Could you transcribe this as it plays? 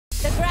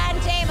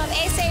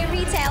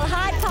while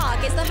Hyde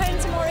Park is the home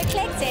to more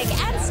eclectic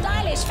and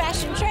stylish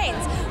fashion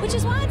trends, which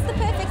is why it's the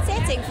perfect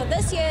setting for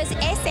this year's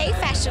SA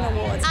Fashion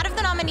Awards. Out of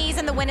the nominees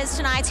and the winners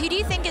tonight, who do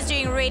you think is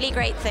doing really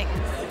great things?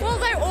 Well,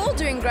 they're all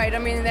doing great. I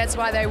mean, that's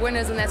why they're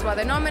winners and that's why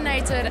they're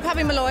nominated.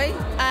 Papi Malloy,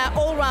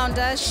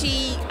 all-rounder.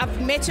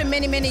 I've met her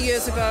many, many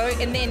years ago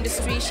in the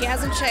industry. She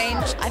hasn't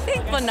changed. I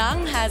think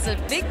Bonang has a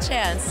big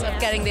chance of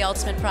getting the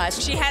ultimate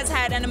prize. She has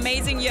had an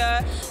amazing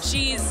year.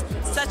 She's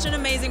such an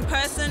amazing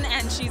person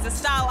and she's a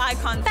style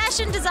icon.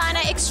 Fashion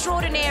designer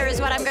extraordinaire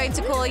is what I'm going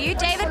to call you.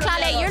 David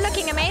Tlale, you're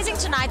looking amazing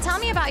tonight. Tell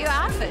me about your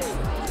outfit.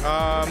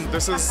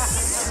 This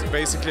is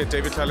basically a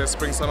David Tlale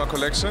spring-summer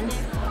collection.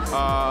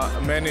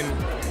 Men in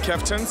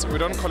kaftans. We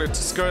don't call it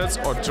skirts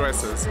or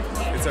dresses.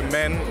 It's a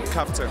men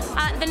kaftan.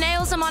 The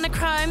nails are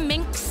monochrome,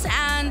 minks,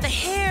 and the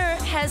hair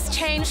has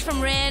changed from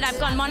red. I've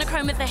gone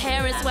monochrome with the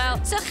hair as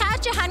well. So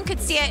Hyde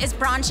is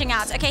branching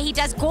out. Okay, he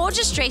does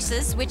gorgeous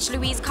dresses, which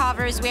Louise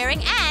Carver is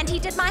wearing, and he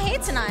did my hair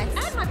tonight.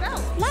 And my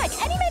belt.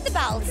 And he made the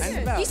belt.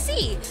 You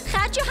see,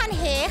 Hyde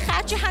hair,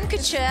 Hyde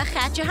couture,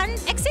 Hyde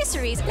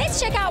accessories.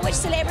 Let's check out which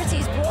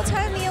celebrities brought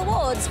home the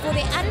awards for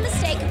their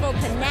unmistakable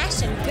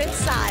panache and good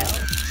style.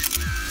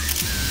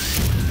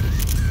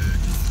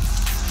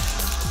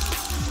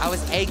 I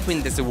was 8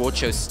 when this award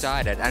show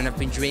started, and I've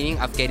been dreaming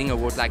of getting an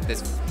award like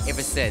this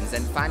ever since,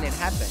 and finally it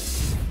happened.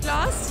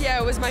 Last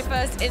year was my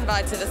first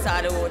invite to the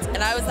Side Awards,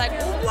 and I was like,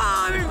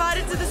 wow, I'm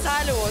invited to the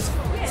Side Awards.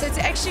 So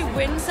to actually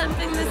win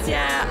something this year,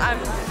 I'm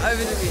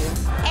over the moon.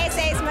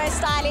 SA's Most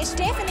Stylish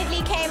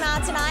definitely came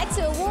out tonight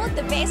to award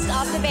the best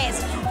of the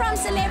best. From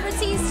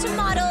celebrities to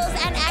models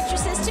and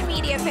actresses to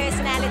media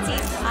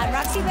personalities. I'm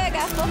Roxy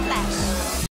Berger for Flash.